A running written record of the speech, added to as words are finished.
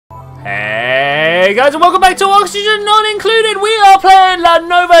Hey guys, and welcome back to Oxygen Not Included. We are playing La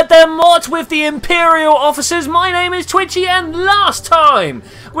Nova de Mort with the Imperial officers. My name is Twitchi, and last time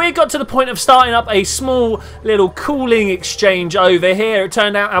we got to the point of starting up a small little cooling exchange over here. It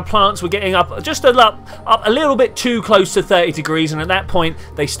turned out our plants were getting up just up a little bit too close to 30 degrees, and at that point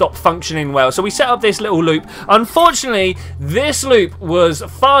they stopped functioning well. So we set up this little loop. Unfortunately, this loop was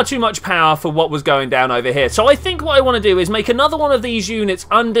far too much power for what was going down over here. So I think what I want to do is make another one of these units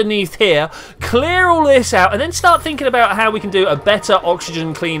underneath here, clear all this out, and then start thinking about how we can do a better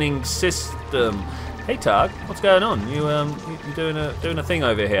oxygen cleaning system. Hey Tug, what's going on? You doing a thing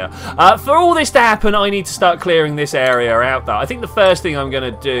over here? For all this to happen, I need to start clearing this area out. Though I think the first thing I'm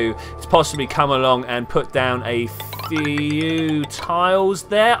going to do is possibly come along and put down a few tiles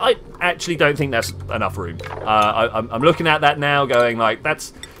there. I actually don't think that's enough room. I'm looking at that now, going like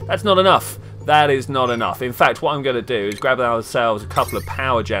that's not enough. That is not enough. In fact, what I'm going to do is grab ourselves a couple of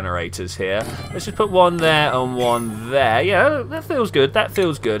power generators here. Let's just put one there and one there. Yeah, that feels good. That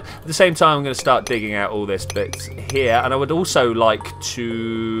feels good. At the same time, I'm going to start digging out all this bits here. And I would also like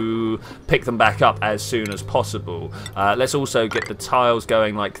to pick them back up as soon as possible. Let's also get the tiles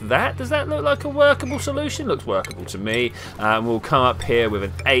going like that. Does that look like a workable solution? Looks workable to me. And we'll come up here with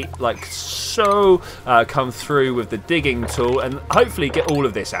an 8 like so. Come through with the digging tool and hopefully get all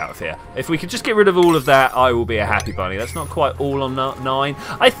of this out of here. If we could just get rid of all of that, I will be a happy bunny. That's not quite all on 9.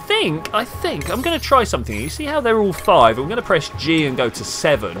 I think I'm going to try something. You see how they're all 5? I'm going to press G and go to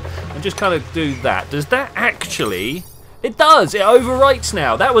 7 and just kind of do that. Does that actually... It does. It overwrites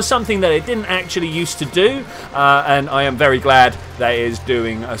now. That was something that it didn't actually used to do, and I am very glad that it is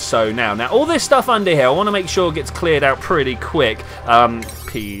doing so now. Now, all this stuff under here, I want to make sure it gets cleared out pretty quick.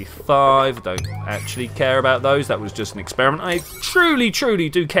 P5, don't actually care about those. That was just an experiment. I truly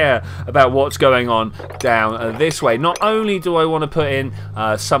do care about what's going on down this way. Not only do I want to put in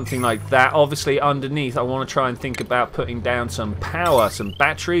something like that, obviously underneath I want to try and think about putting down some power, some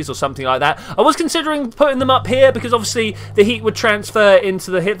batteries or something like that. I was considering putting them up here because obviously the heat would transfer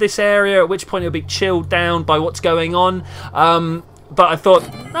into this area, at which point it would be chilled down by what's going on. But I thought,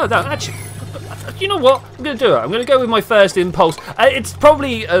 no, actually, you know what? I'm going to do it. I'm going to go with my first impulse. It's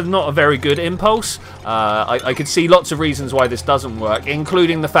probably not a very good impulse. I could see lots of reasons why this doesn't work,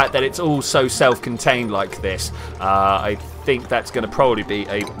 including the fact that it's all so self-contained like this. I think that's going to probably be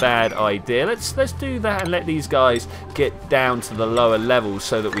a bad idea. Let's do that and let these guys get down to the lower levels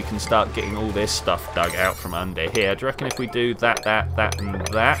so that we can start getting all this stuff dug out from under here. Do you reckon if we do that, and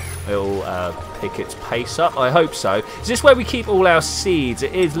that, it'll pick its pace up? I hope so. Is this where we keep all our seeds?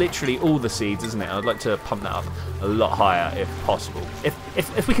 It is literally all the seeds, isn't it? I'd like to pump that up a lot higher if possible.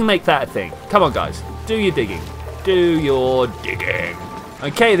 If we can make that a thing. Come on, guys. Do your digging. Do your digging.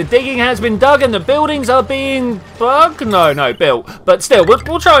 Okay, the digging has been dug and the buildings are being bugged. No, built. But still,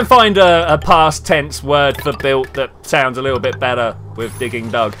 we'll try and find a past tense word for built that sounds a little bit better with digging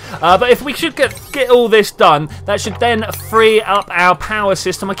dug. But if we should get all this done, that should then free up our power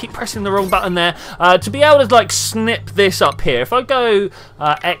system. I keep pressing the wrong button there. To be able to like snip this up here. If I go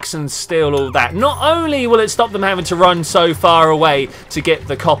X and steal all that, not only will it stop them having to run so far away to get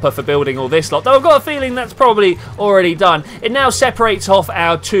the copper for building all this lot, though I've got a feeling that's probably already done. It now separates off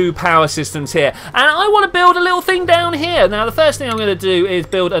our 2 power systems here. And I want to build a little thing down here. Now, the first thing I'm going to do is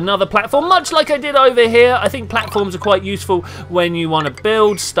build another platform, much like I did over here. I think platforms are quite useful when you want to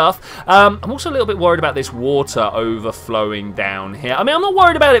build stuff. I'm also a little bit worried about this water overflowing down here. I mean, I'm not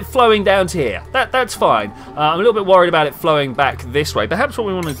worried about it flowing down to here. That's fine. I'm a little bit worried about it flowing back this way. Perhaps what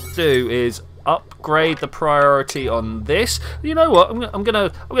we want to do is upgrade the priority on this. You know what? I'm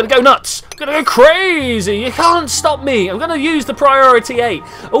gonna go nuts. I'm gonna go crazy. You can't stop me. I'm gonna use the priority 8.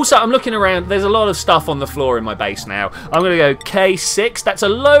 Also, I'm looking around. There's a lot of stuff on the floor in my base now. I'm gonna go K6. That's a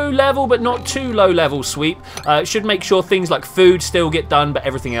low level, but not too low level sweep. It should make sure things like food still get done, but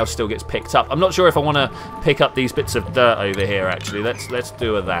everything else still gets picked up. I'm not sure if I want to pick up these bits of dirt over here. Actually, let's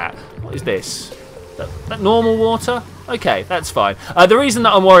do that. What is this? That normal water? Okay, that's fine. The reason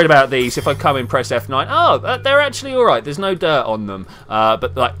that I'm worried about these, if I come and press F9, oh, they're actually all right. There's no dirt on them.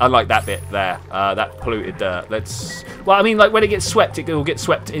 But like, unlike that bit there, that polluted dirt. Well, I mean, like when it gets swept, it will get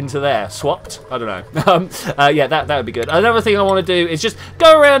swept into there. Swapped? I don't know. Yeah, that would be good. Another thing I want to do is just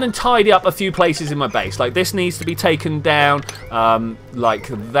go around and tidy up a few places in my base. Like this needs to be taken down, like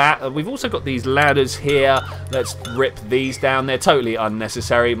that. We've also got these ladders here. Let's rip these down. They're totally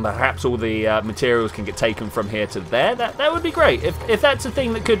unnecessary. Perhaps all the materials can get taken from here to there. That would be great. If that's a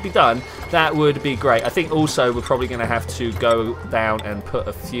thing that could be done, that would be great. I think also we're probably going to have to go down and put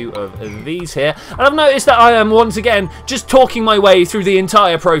a few of these here. And I've noticed that I am once again just talking my way through the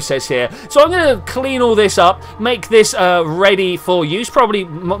entire process here. So I'm going to clean all this up, make this ready for use, probably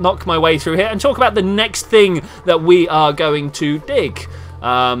knock my way through here and talk about the next thing that we are going to dig.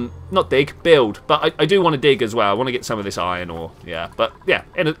 Not dig, build. But I do want to dig as well. I want to get some of this iron ore. Yeah, but yeah,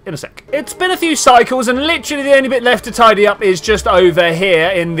 in a sec. It's been a few cycles, and literally the only bit left to tidy up is just over here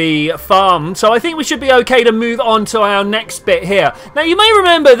in the farm. So I think we should be okay to move on to our next bit here. Now, you may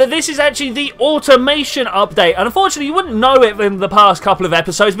remember that this is actually the automation update. And unfortunately, you wouldn't know it in the past couple of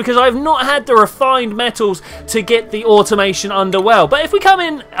episodes because I've not had the refined metals to get the automation underway. But if we come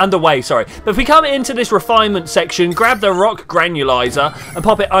in... But if we come into this refinement section, grab the rock granulizer and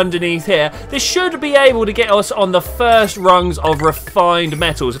pop it underneath here, this should be able to get us on the first rungs of refined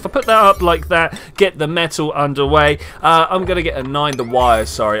metals. If I put that up like that, get the metal underway, I'm going to get the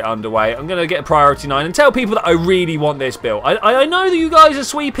wires, underway. I'm going to get a priority 9 and tell people that I really want this built. I know that you guys are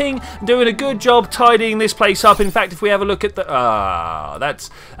sweeping, doing a good job tidying this place up. In fact, if we have a look at the...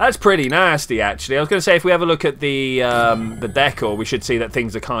 that's pretty nasty, actually. I was going to say, if we have a look at the decor, we should see that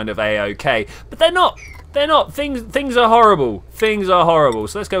things are kind of A-okay. But they're not. They're not. Things are horrible. Things are horrible.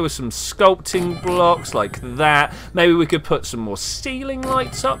 So let's go with some sculpting blocks like that. Maybe we could put some more ceiling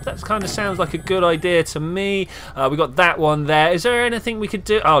lights up. That kind of sounds like a good idea to me. We got that one there. Is there anything we could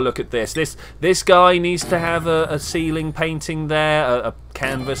do? Oh, look at this. This guy needs to have a ceiling painting there, a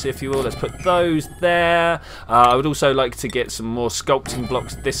canvas, if you will. Let's put those there. I would also like to get some more sculpting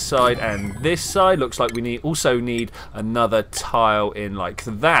blocks this side and this side. Looks like we also need another tile in like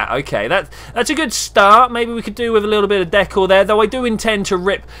that. Okay, that's a good start. Maybe we could do with a little bit of decor there, though I do intend to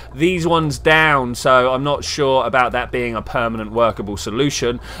rip these ones down, so I'm not sure about that being a permanent workable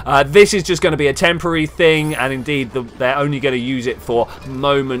solution. This is just going to be a temporary thing, and indeed they're only going to use it for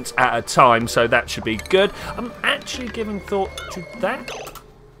moments at a time, so that should be good. I'm actually giving thought to that.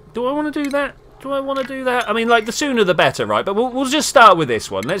 Do I want to do that? Do I want to do that? I mean, like, the sooner the better, right? But we'll just start with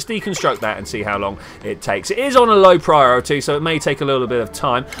this one. Let's deconstruct that and see how long it takes. It is on a low priority, so it may take a little bit of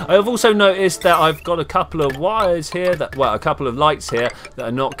time. I have also noticed that I've got a couple of wires here, a couple of lights here that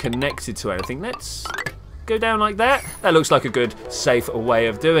are not connected to anything. Let's go down like that. That looks like a good, safe way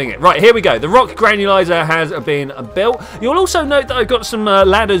of doing it. Right, here we go. The rock granulizer has been built. You'll also note that I've got some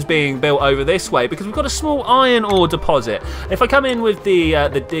ladders being built over this way because we've got a small iron ore deposit. If I come in with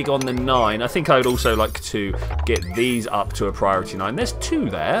the dig on the 9, I think I would also like to get these up to a priority 9. There's 2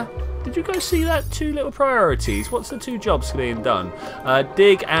 there. Did you guys see that? 2 little priorities. What's the 2 jobs being done?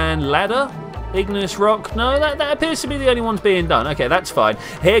 Dig and ladder? Igneous rock? No, that appears to be the only ones being done. Okay, that's fine.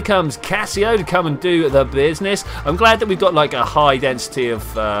 Here comes Cassio to come and do the business. I'm glad that we've got like a high density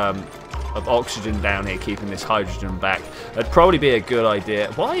of oxygen down here, keeping this hydrogen back. That'd probably be a good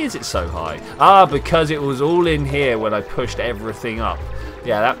idea. Why is it so high? Because it was all in here when I pushed everything up.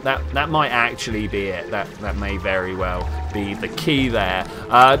 Yeah, that might actually be it. That may very well be the key there.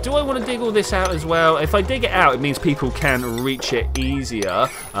 Do I want to dig all this out as well? If I dig it out, it means people can reach it easier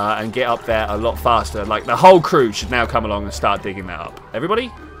and get up there a lot faster. Like, the whole crew should now come along and start digging that up.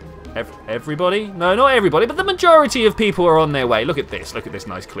 Everybody? Everybody? No, not everybody, but the majority of people are on their way. Look at this. Look at this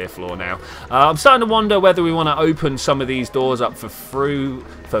nice clear floor now. I'm starting to wonder whether we want to open some of these doors up for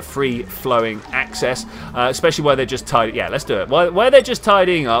free flowing access, especially where they're just tidying. Yeah, let's do it. Where they're just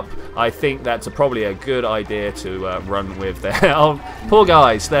tidying up, I think that's probably a good idea to run with there. Oh, poor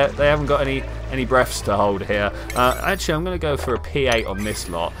guys. They haven't got any breaths to hold here. Actually, I'm going to go for a P8 on this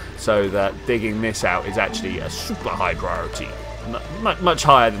lot so that digging this out is actually a super high priority. Much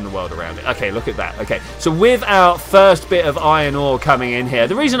higher than the world around it. Okay, look at that. Okay, so with our first bit of iron ore coming in here,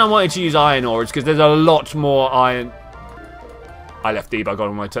 the reason I wanted to use iron ore is because there's a lot more iron. I left debug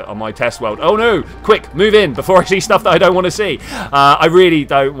on my test world. Oh no! Quick, move in before I see stuff that I don't want to see. I really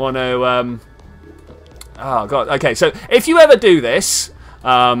don't want to. Oh god. Okay, so if you ever do this,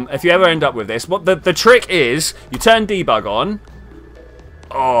 if you ever end up with this, what the trick is, you turn debug on.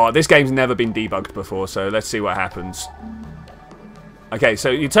 Oh, this game's never been debugged before, so let's see what happens. Okay, so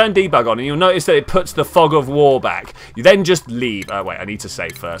you turn debug on and you'll notice that it puts the fog of war back. You then just leave. Wait, I need to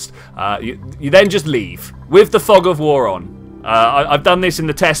save first. You then just leave with the fog of war on. I've done this in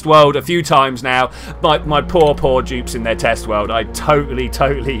the test world a few times now. My poor dupes in their test world. I totally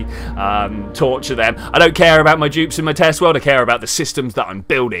torture them. I don't care about my dupes in my test world. I care about the systems that I'm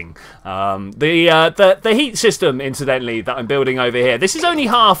building. The heat system, incidentally, that I'm building over here. This is only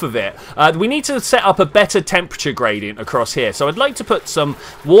half of it. We need to set up a better temperature gradient across here. So I'd like to put some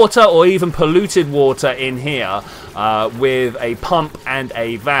water or even polluted water in here with a pump and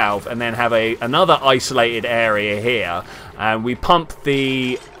a valve, and then have another isolated area here. And we pump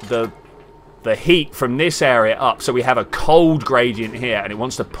the heat from this area up, so we have a cold gradient here, and it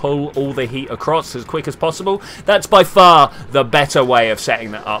wants to pull all the heat across as quick as possible. That's by far the better way of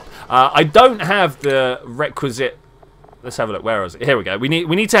setting that up. I don't have the requisite. Let's have a look. Where is it? Here we go. We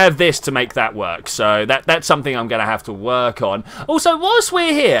need to have this to make that work. So that's something I'm going to have to work on. Also, whilst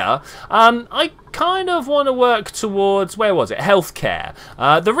we're here, I kind of want to work towards, where was it? Healthcare.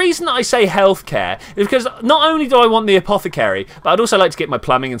 The reason that I say healthcare is because not only do I want the apothecary, but I'd also like to get my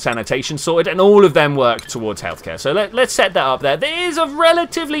plumbing and sanitation sorted, and all of them work towards healthcare. So let's set that up there. There is a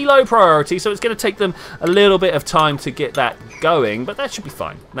relatively low priority, so it's going to take them a little bit of time to get that going, but that should be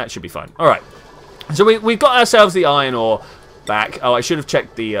fine. That should be fine. All right. So we've got ourselves the iron ore back. Oh, I should have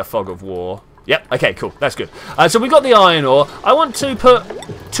checked the fog of war. Yep, okay, cool. That's good. So we've got the iron ore. I want to put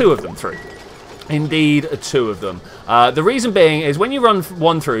 2 of them through. Indeed, 2 of them. The reason being is when you run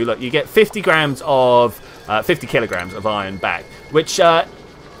one through, look, you get 50 kilograms of iron back, which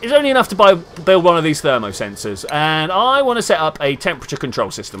is only enough to build one of these thermosensors. And I want to set up a temperature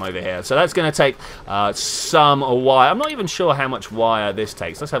control system over here. So that's going to take some wire. I'm not even sure how much wire this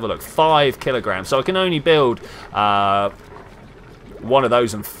takes. Let's have a look. 5 kilograms. So I can only build one of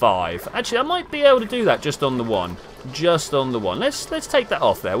those and 5. Actually, I might be able to do that just on the one. Just on the one. Let's take that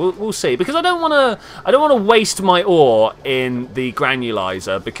off there. We'll see, because I don't want to waste my ore in the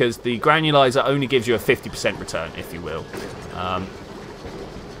granulizer, because the granulizer only gives you a 50% return, if you will.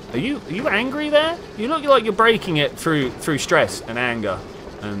 Are you angry there? You look like you're breaking it through stress and anger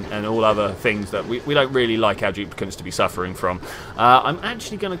and all other things that we don't really like our duplicants to be suffering from. I'm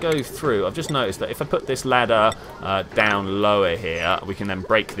actually going to go through. I've just noticed that if I put this ladder down lower here, we can then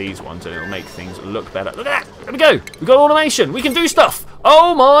break these ones and it'll make things look better. Look at that! There we go! We've got automation! We can do stuff!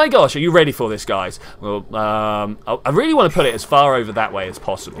 Oh my gosh! Are you ready for this, guys? Well, I really want to put it as far over that way as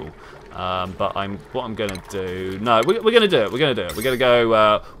possible. But what I'm going to do... No, we're going to do it. We're going to do it. We're going to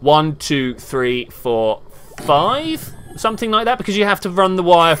go 1, 2, 3, 4, 5... something like that, because you have to run the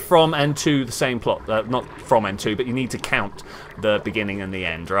wire from and to the same plot. Not from and to, but you need to count the beginning and the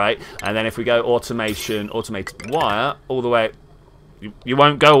end, right? And then if we go automation, automated wire, all the way... You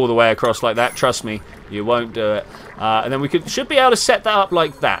won't go all the way across like that, trust me. You won't do it. And then we should be able to set that up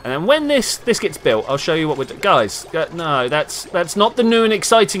like that. And then when this gets built, I'll show you what we're doing. Guys, no, that's not the new and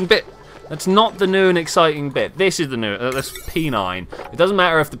exciting bit. That's not the new and exciting bit. This is the new. That's P9. It doesn't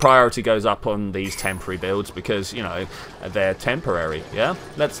matter if the priority goes up on these temporary builds, because, you know, they're temporary, yeah?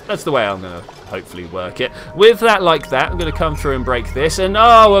 That's the way I'm going to hopefully work it. With that like that, I'm going to come through and break this. And,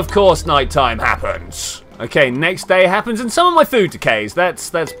 oh, of course, nighttime happens. Okay, next day happens, and some of my food decays.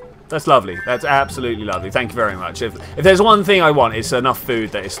 That's lovely. That's absolutely lovely. Thank you very much. If there's one thing I want, it's enough food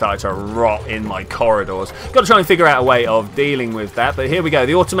that is starting to rot in my corridors. Got to try and figure out a way of dealing with that. But here we go.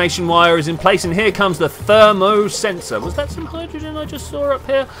 The automation wire is in place, and here comes the thermosensor. Was that some hydrogen I just saw up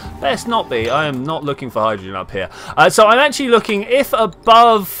here? Best not be. I am not looking for hydrogen up here. So I'm actually looking, if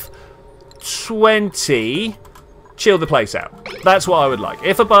above 20... chill the place out. That's what I would like.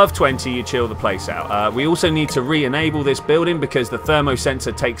 If above 20, you chill the place out. We also need to re-enable this building, because the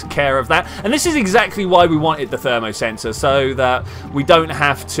thermosensor takes care of that. And this is exactly why we wanted the thermosensor, so that we don't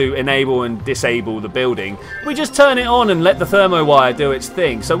have to enable and disable the building. We just turn it on and let the thermo wire do its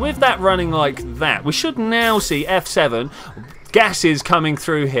thing. So with that running like that, we should now see F7 gases coming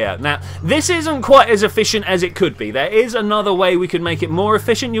through here. Now, this isn't quite as efficient as it could be. There is another way we could make it more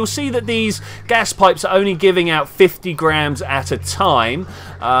efficient. You'll see that these gas pipes are only giving out 50 grams at a time,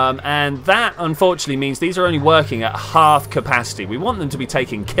 and that unfortunately means these are only working at half capacity. We want them to be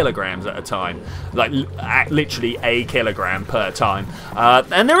taking kilograms at a time, like literally a kilogram per time.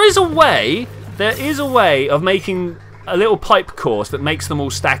 And there is a way of making a little pipe course that makes them all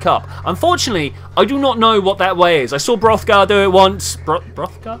stack up. Unfortunately, I do not know what that way is. I saw Brothgar do it once.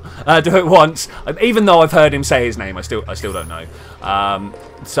 Brothgar? Do it once. Even though I've heard him say his name, I still don't know.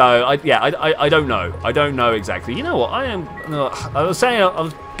 So I don't know. I don't know exactly. You know what? I was saying I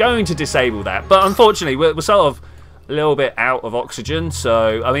was going to disable that, but unfortunately we're sort of a little bit out of oxygen.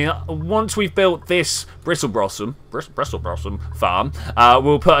 So I mean, once we've built this Bristle Blossom farm,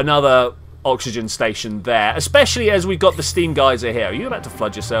 we'll put another oxygen station there, especially as we've got the steam geyser here. Are you about to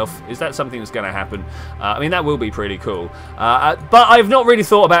flood yourself? Is that something that's going to happen? I mean, that will be pretty cool. But I've not really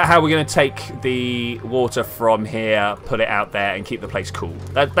thought about how we're going to take the water from here, put it out there, and keep the place cool.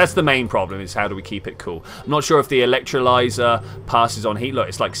 That's the main problem, is how do we keep it cool. I'm not sure if the electrolyzer passes on heat. Look,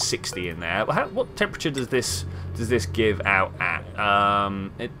 it's like 60 in there. What temperature does this give out at?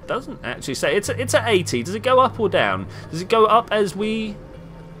 It doesn't actually say. It's at 80. Does it go up or down? Does it go up as we...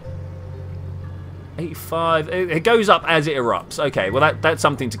 85. It goes up as it erupts. Okay, well that's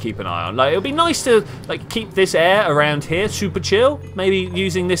something to keep an eye on. Like, it would be nice to like keep this air around here super chill. Maybe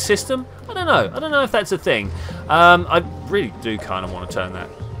using this system. I don't know. I don't know if that's a thing. I really do kind of want to turn that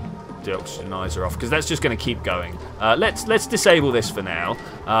deoxygenizer off because that's just going to keep going. Let's disable this for now.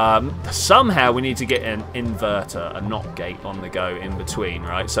 Somehow we need to get an inverter, a NOT gate on the go in between,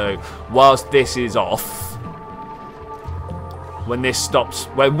 right? So whilst this is off. When this stops,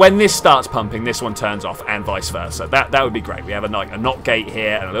 when this starts pumping, this one turns off, and vice versa. That would be great. We have a NOT gate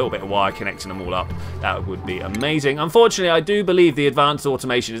here and a little bit of wire connecting them all up. That would be amazing. Unfortunately, I do believe the advanced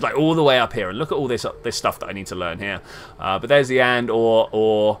automation is like all the way up here. And look at all this stuff that I need to learn here. But there's the and,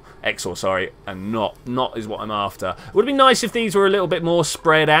 or, XOR, sorry, and not. Not is what I'm after. It would be nice if these were a little bit more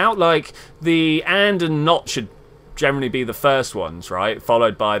spread out. Like the and not should generally be the first ones, right?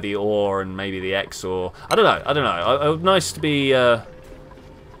 Followed by the OR and maybe the XOR. I don't know. Nice to be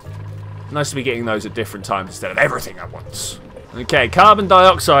getting those at different times instead of everything at once. Okay, carbon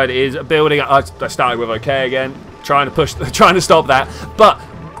dioxide is building up. I started with okay again, trying to stop that. But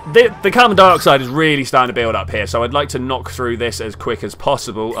the carbon dioxide is really starting to build up here, so I'd like to knock through this as quick as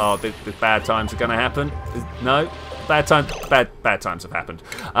possible. Oh, the bad times are going to happen. No. Bad times have happened.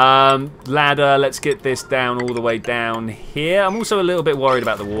 Ladder, let's get this down all the way down here. I'm also a little bit worried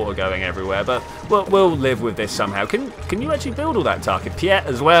about the water going everywhere, but we'll live with this somehow. Can you actually build all that, Tarkin? Piet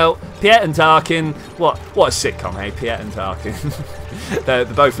as well. Piet and Tarkin. What a sitcom, hey? Piet and Tarkin. they're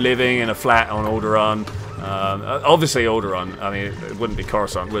both living in a flat on Alderaan. Obviously Alderaan. I mean, it wouldn't be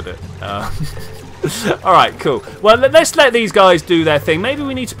Coruscant, would it? Alright, cool. Well, let's let these guys do their thing. Maybe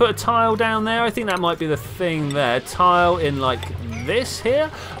we need to put a tile down there. I think that might be the thing there. Tile in like this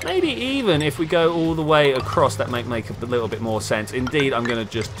here. Maybe even if we go all the way across, that might make a little bit more sense. Indeed, I'm going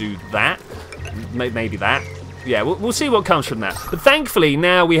to just do that. Maybe that. Yeah, we'll see what comes from that. But thankfully,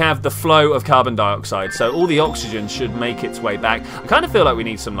 now we have the flow of carbon dioxide, so all the oxygen should make its way back. I kind of feel like we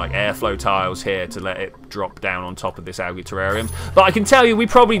need some like airflow tiles here to let it drop down on top of this algae terrarium. But I can tell you, we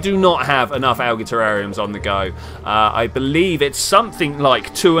probably do not have enough algae terrariums on the go. I believe it's something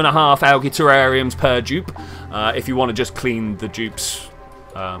like 2.5 algae terrariums per dupe, if you want to just clean the dupe's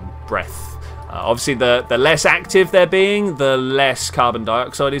breath. Obviously, the less active they're being, the less carbon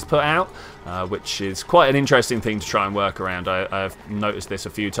dioxide is put out. Which is quite an interesting thing to try and work around. I've noticed this a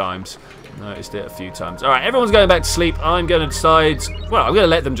few times. Alright, everyone's going back to sleep. I'm going to decide... Well, I'm going to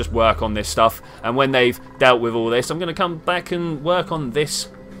let them just work on this stuff. And when they've dealt with all this, I'm going to come back and work on this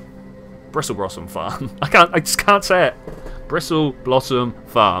Bristle Blossom Farm. I just can't say it. Bristle Blossom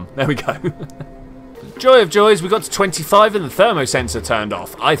Farm. There we go. Joy of joys, we got to 25 and the thermosensor turned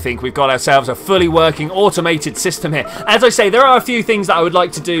off. I think we've got ourselves a fully working automated system here. As I say, there are a few things that I would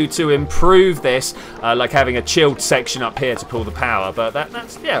like to do to improve this, like having a chilled section up here to pull the power, but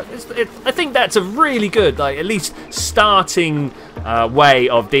that's yeah, I think that's a really good, like, at least starting way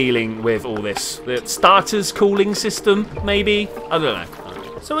of dealing with all this. The starter's cooling system, maybe? I don't know.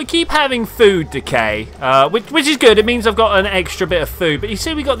 So we keep having food decay, which is good. It means I've got an extra bit of food. But you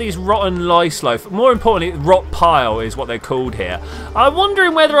see we got these rotten lice loaf. More importantly, rot pile is what they're called here. I'm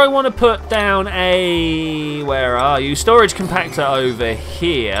wondering whether I want to put down a... Where are you? Storage compactor over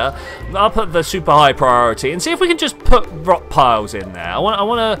here. I'll put the super high priority and see if we can just put rot piles in there. I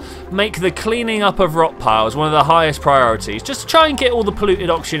want to make the cleaning up of rot piles one of the highest priorities. Just to try and get all the polluted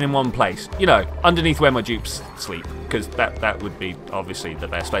oxygen in one place. You know, underneath where my dupes sleep. Because that would be obviously the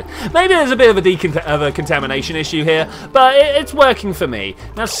best place. Maybe there's a bit of a contamination issue here, but it's working for me.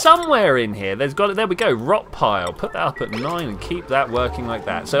 Now somewhere in here, there we go, rot pile. Put that up at 9 and keep that working like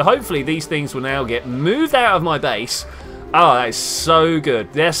that. So hopefully these things will now get moved out of my base. Oh, that is so good.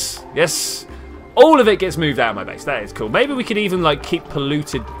 Yes, yes. All of it gets moved out of my base. That is cool. Maybe we could even like keep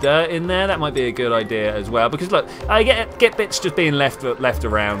polluted dirt in there. That might be a good idea as well. Because look, I get bits just being left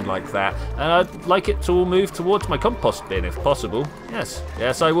around like that, and I'd like it to all move towards my compost bin if possible. Yes,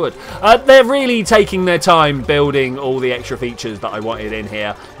 yes, I would. They're really taking their time building all the extra features that I wanted in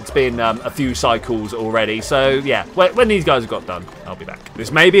here. It's been a few cycles already, so yeah. When these guys have got done, I'll be back. This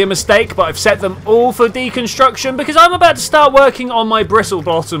may be a mistake, but I've set them all for deconstruction because I'm about to start working on my bristle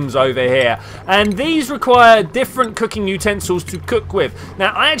blossoms over here. And and these require different cooking utensils to cook with.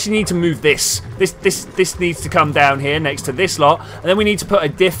 Now, I actually need to move this. This needs to come down here next to this lot, and then we need to put a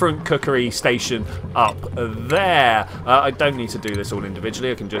different cookery station up there. I don't need to do this all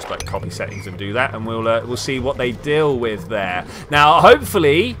individually. I can just like copy settings and do that, and we'll see what they deal with there. Now,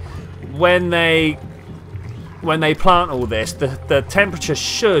 hopefully, when they plant all this, the temperature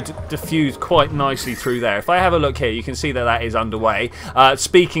should diffuse quite nicely through there. If I have a look here, you can see that that is underway.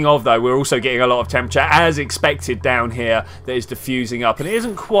 Speaking of, though, we're also getting a lot of temperature, as expected, down here, that is diffusing up. And it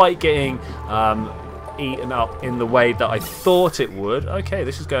isn't quite getting eaten up in the way that I thought it would. Okay,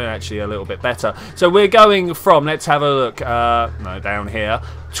 this is going actually a little bit better. So we're going from, let's have a look, no, down here,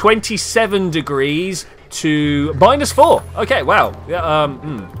 27 degrees to -4. Okay, wow. Yeah,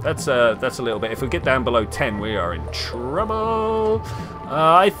 that's a little bit. If we get down below 10, we are in trouble.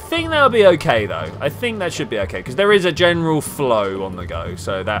 I think that'll be okay, though. I think that should be okay, because there is a general flow on the go,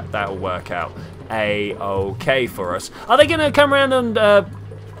 so that'll work out a-okay for us. Are they going to come around and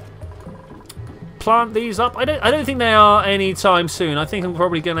plant these up? I don't think they are anytime soon. I think I'm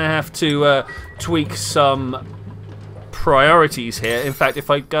probably going to have to tweak some priorities here. In fact,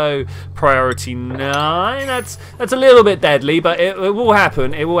 if I go priority 9, that's a little bit deadly, but it will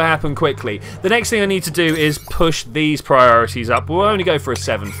happen. It will happen quickly. The next thing I need to do is push these priorities up. We'll only go for a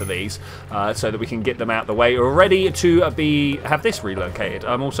 7 for these, so that we can get them out the way, ready to have this relocated.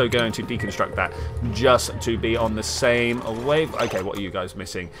 I'm also going to deconstruct that just to be on the same wave. Okay, what are you guys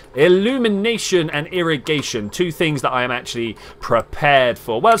missing? Illumination and irrigation, 2 things that I am actually prepared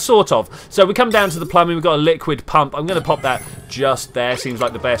for. Well, sort of. So we come down to the plumbing. We've got a liquid pump. I'm going to pop that just there. Seems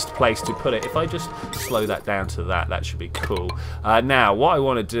like the best place to put it. If I just slow that down to that should be cool. Now, what I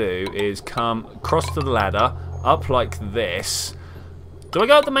want to do is come across to the ladder, up like this. Do I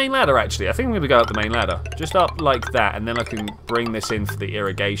go up the main ladder, actually? I think I'm going to go up the main ladder. Just up like that, and then I can bring this in for the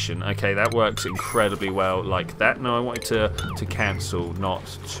irrigation. Okay, that works incredibly well like that. No, I wanted to cancel, not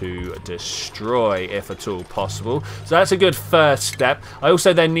to destroy, if at all possible. So that's a good first step. I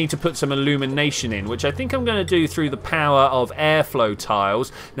also then need to put some illumination in, which I think I'm going to do through the power of airflow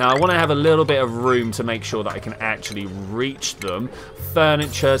tiles. Now, I want to have a little bit of room to make sure that I can actually reach them.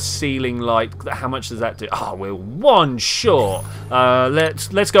 Furniture, ceiling light, how much does that do? Oh, we're 1 short.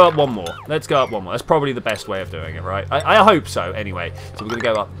 Let's go up 1 more. Let's go up 1 more. That's probably the best way of doing it, right? I hope so, anyway. So we're going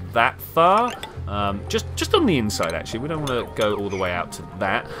to go up that far. Just on the inside, actually. We don't want to go all the way out to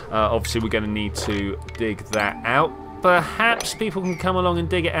that. Obviously, we're going to need to dig that out. Perhaps people can come along and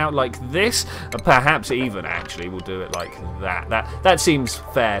dig it out like this. Perhaps even, actually, we'll do it like that. That seems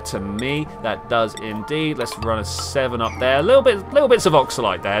fair to me. That does indeed. Let's run a 7 up there. Little bits of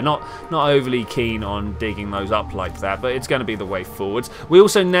oxalite there. Not overly keen on digging those up like that, but it's going to be the way forwards. We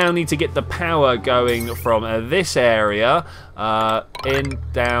also now need to get the power going from this area in,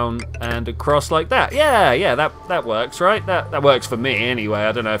 down, and across like that. Yeah, that works, right? That works for me anyway.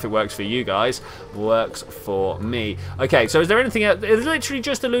 I don't know if it works for you guys. Works for me. Okay, so is there anything else? It's literally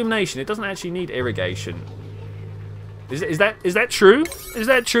just illumination. It doesn't actually need irrigation. Is that true? Is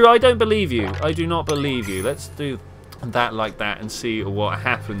that true? I don't believe you. I do not believe you. Let's do that like that and see what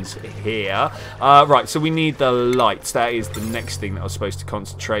happens here. Right, so we need the lights. That is the next thing that I was supposed to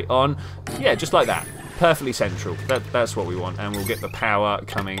concentrate on. Yeah, just like that. Perfectly central. That's what we want, and we'll get the power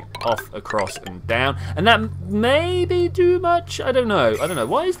coming off, across, and down. And that may be too much. I don't know.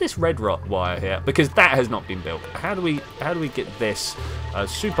 Why is this red wire here? Because that has not been built. How do we get this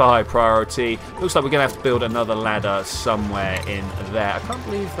super high priority? Looks like we're gonna have to build another ladder somewhere in there. I can't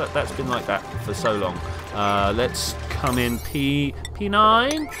believe that's been like that for so long. Let's come in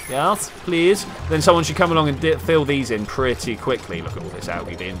P9. Yes, please. Then someone should come along and fill these in pretty quickly. Look at all this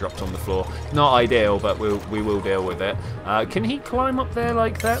algae being dropped on the floor. Not ideal, but we will deal with it. Can he climb up there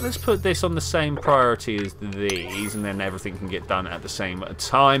like that? Let's put this on the same priority as these, and then everything can get done at the same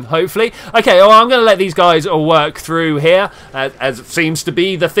time, hopefully. Okay, well, I'm going to let these guys work through here, as it seems to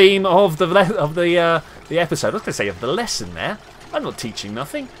be the theme of the episode. I was going to say of the lesson there. I'm not teaching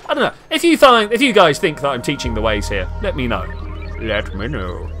nothing. I don't know. If you guys think that I'm teaching the ways here, let me know. Let me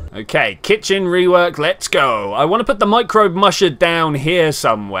know. Okay, kitchen rework, let's go. I want to put the microbe musher down here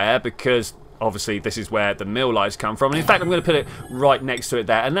somewhere because obviously this is where the mill lights come from. And in fact, I'm going to put it right next to it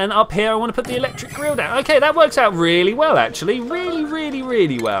there. And then up here, I want to put the electric grill down. Okay, that works out really well, actually.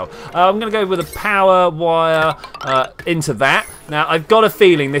 Really well. I'm going to go with a power wire into that. Now, I've got a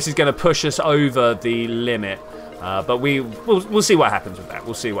feeling this is going to push us over the limit But we'll see what happens with that.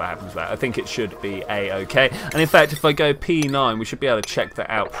 We'll see what happens with that. I think it should be a-okay. And in fact, if I go P9, we should be able to check that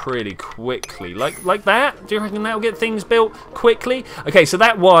out pretty quickly. Like that? Do you reckon that'll get things built quickly? Okay, so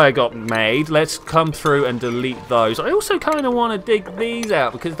that wire got made. Let's come through and delete those. I also kind of want to dig these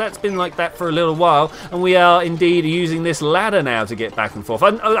out because that's been like that for a little while, and we are indeed using this ladder now to get back and forth.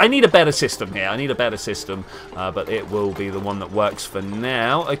 I need a better system here. I need a better system, but it will be the one that works for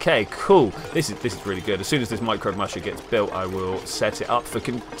now. Okay, cool. This is really good. As soon as this micro musher gets built, I will set it up for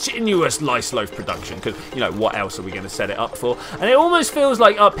continuous lice loaf production, because, you know, what else are we going to set it up for? And it almost feels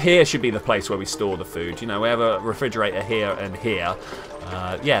like up here should be the place where we store the food. You know, we have a refrigerator here and here.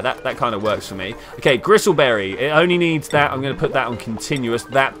 Yeah, that kind of works for me. Okay, gristleberry. It only needs that. I'm going to put that on continuous,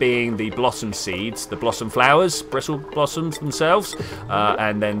 that being the blossom seeds, the blossom flowers, bristle blossoms themselves.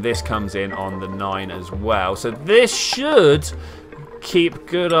 And then this comes in on the 9 as well. So this should keep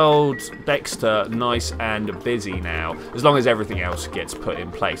good old Dexter nice and busy now, as long as everything else gets put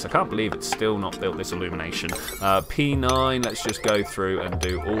in place. I can't believe it's still not built, this illumination. P9, let's just go through and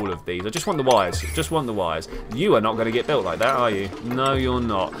do all of these. I just want the wires, just want the wires. You are not going to get built like that, are you? No, you're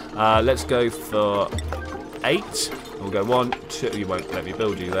not. Let's go for 8. We'll go 1, 2, you won't let me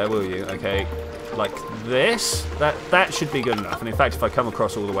build you there, will you? Okay. Like this, that should be good enough. And in fact, if I come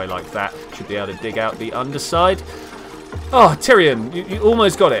across all the way like that, should be able to dig out the underside. Oh, Tyrion, you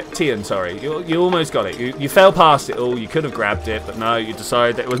almost got it. Tian, sorry. You almost got it. You fell past it all. You could have grabbed it, but no, you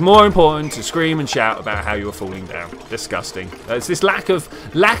decided that it was more important to scream and shout about how you were falling down. Disgusting. It's this lack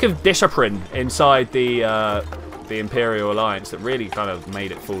of discipline inside the Imperial Alliance that really kind of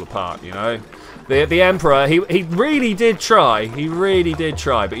made it fall apart, you know? The Emperor, he really did try. He really did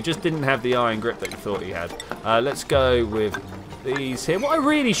try, but he just didn't have the iron grip that he thought he had. Let's go with these here. What I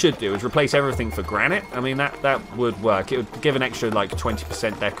really should do is replace everything for granite. I mean, that would work. It would give an extra like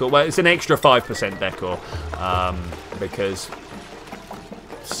 20% decor. Well, it's an extra 5% decor because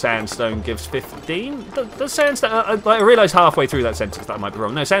sandstone gives 15. The sandstone, I realised halfway through that sentence that I might be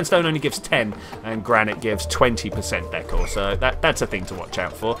wrong. No, sandstone only gives 10 and granite gives 20% decor, so that's a thing to watch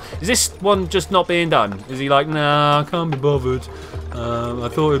out for. Is this one just not being done? Is he like, nah, I can't be bothered. I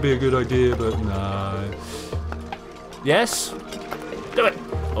thought it would be a good idea, but nah. Yes? Do it.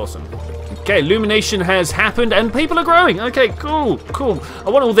 Awesome. Okay, illumination has happened and people are growing. Okay, cool, cool.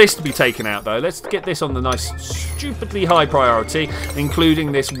 I want all this to be taken out though. Let's get this on the nice, stupidly high priority,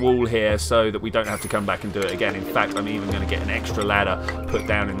 including this wall here so that we don't have to come back and do it again. In fact, I'm even going to get an extra ladder put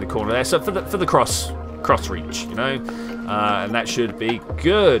down in the corner there. So for the cross reach, you know, and that should be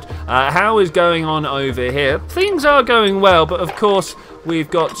good. How is going on over here? Things are going well, but of course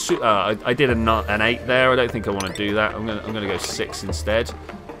we've got. I did an 8 there. I don't think I want to do that. I'm gonna go 6 instead.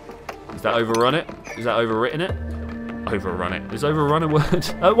 Is that overrun it? Is that overwritten it? Overrun it. Is overrun a word?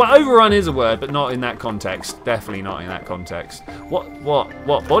 Well, overrun is a word, but not in that context. Definitely not in that context. What?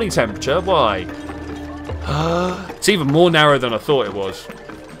 Body temperature? Why? It's even more narrow than I thought it was.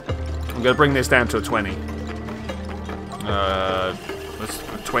 I'm going to bring this down to a 20. That's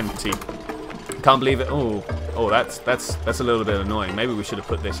a 20. Can't believe it. Oh, that's a little bit annoying. Maybe we should have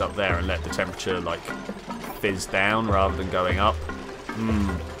put this up there and let the temperature like fizz down rather than going up.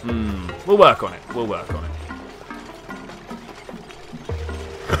 We'll work on it. We'll work on it.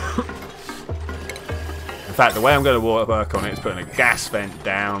 In fact, the way I'm going to work on it is putting a gas vent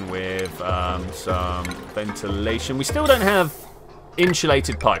down with some ventilation. We still don't have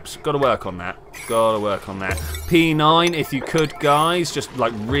insulated pipes. Got to work on that. Got to work on that. P9, if you could, guys, just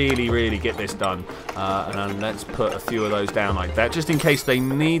like really get this done. And let's put a few of those down like that, just in case they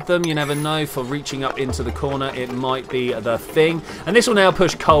need them. You never know, for reaching up into the corner, it might be the thing. And this will now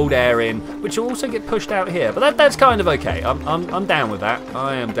push cold air in, which will also get pushed out here. But that's kind of okay. I'm down with that.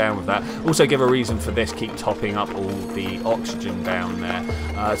 I am down with that. Also give a reason for this. Keep topping up all the oxygen down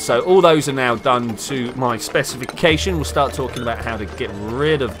there. So all those are now done to my specification. We'll start talking about how to get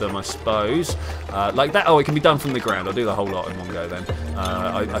rid of them, I suppose. Like that. Oh, it can be done from the ground. I'll do the whole lot in one go then.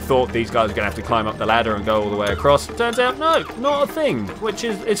 I thought these guys were going to have to climb up the ladder and go all the way across. Turns out, no, not a thing, which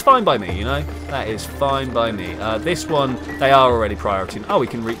is, it's fine by me, you know. That is fine by me. This one, they are already priority. Oh, we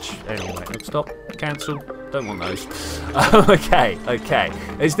can reach anyway. Stop. Cancel. Don't want those. Okay.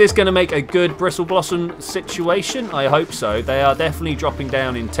 Is this going to make a good bristle blossom situation? I hope so. They are definitely dropping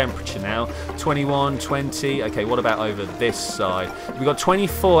down in temperature now. 21, 20. Okay, what about over this side? We've got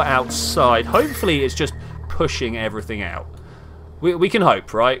 24 outside. Hopefully it's just pushing everything out. We can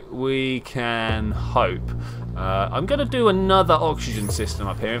hope, right? We can hope. I'm going to do another oxygen system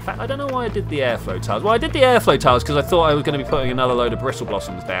up here. In fact, I don't know why I did the airflow tiles. Well, I did the airflow tiles because I thought I was going to be putting another load of bristle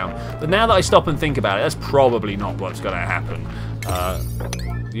blossoms down. But now that I stop and think about it, that's probably not what's going to happen.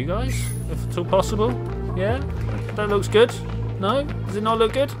 You guys, if it's all possible? Yeah? That looks good. No? Does it not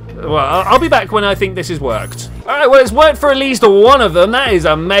look good? Well, I'll be back when I think this has worked. Alright, well, it's worked for at least one of them. That is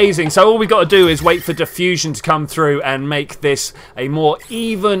amazing. So all we've got to do is wait for diffusion to come through and make this a more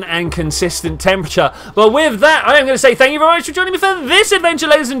even and consistent temperature. But with that, I am going to say thank you very much for joining me for this adventure,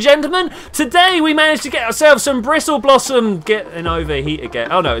 ladies and gentlemen. Today, we managed to get ourselves some bristle blossom. Getting overheat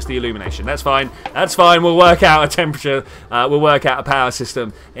again. Oh, no, it's the illumination. That's fine. That's fine. We'll work out a temperature. We'll work out a power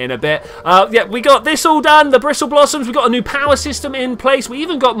system in a bit. Yeah, we got this all done. The bristle blossoms. We've got a new power system in place. We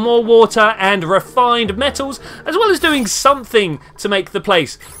even got more water and refined metals, as well as doing something to make the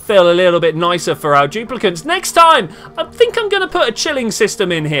place feel a little bit nicer for our duplicants. Next time, I think I'm going to put a chilling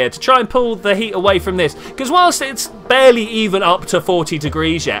system in here to try and pull the heat away from this, because whilst it's barely even up to 40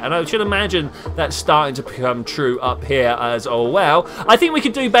 degrees yet, and I should imagine that's starting to become true up here as well, I think we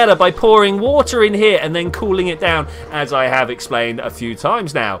could do better by pouring water in here and then cooling it down, as I have explained a few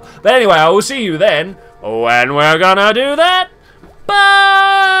times now. But anyway, I will see you then when we're gonna do that.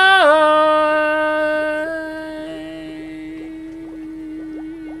 Bye!